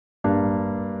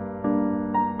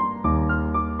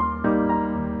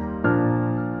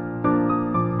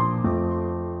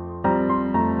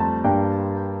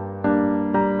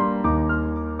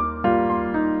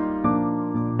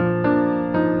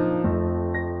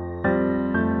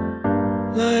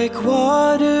Like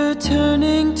water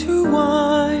turning to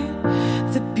wine,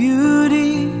 the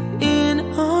beauty in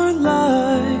our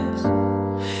lives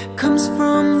comes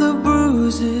from the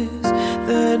bruises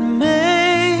that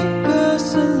make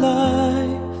us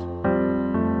alive.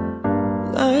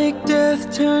 Like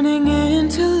death turning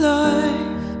into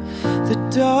life, the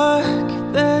dark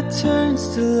that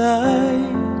turns to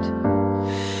light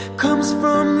comes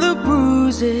from the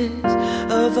bruises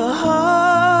of a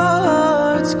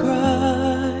heart's cry.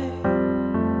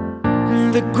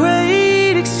 The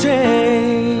great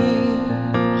exchange,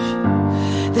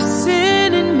 the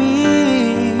sin in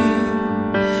me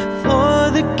for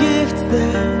the gift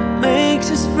that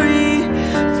makes us free,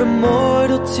 from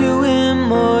mortal to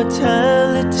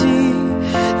immortality.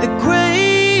 The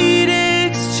great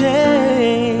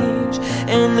exchange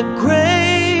and the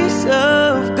grace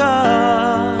of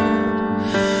God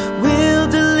will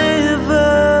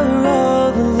deliver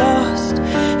all the lost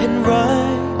and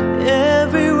right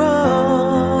every wrong.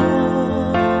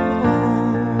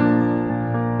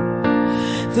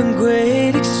 The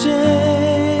great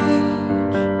exchange,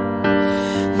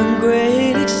 the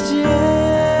great exchange.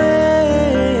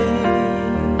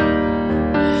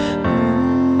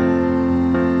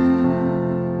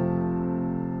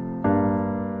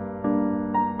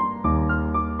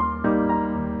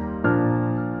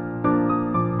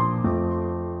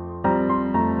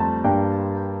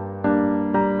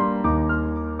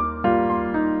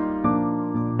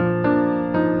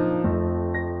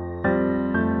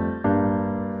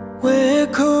 Where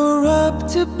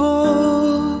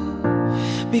corruptible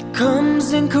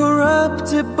becomes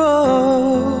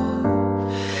incorruptible,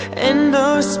 and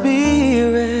our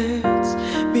spirits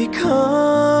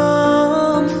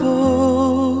become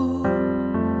full.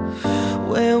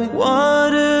 Where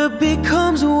water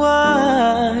becomes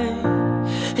wine,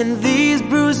 and these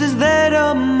bruises that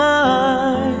are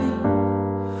mine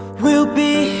will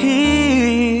be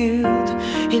healed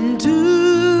in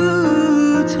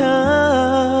due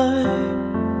time.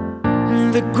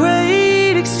 The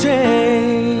great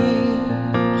exchange,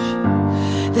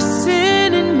 the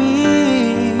sin in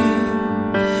me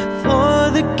for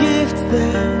the gift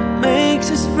that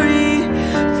makes us free,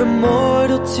 from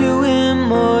mortal to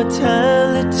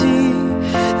immortality.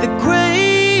 The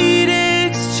great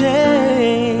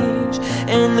exchange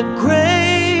and the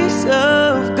grace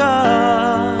of God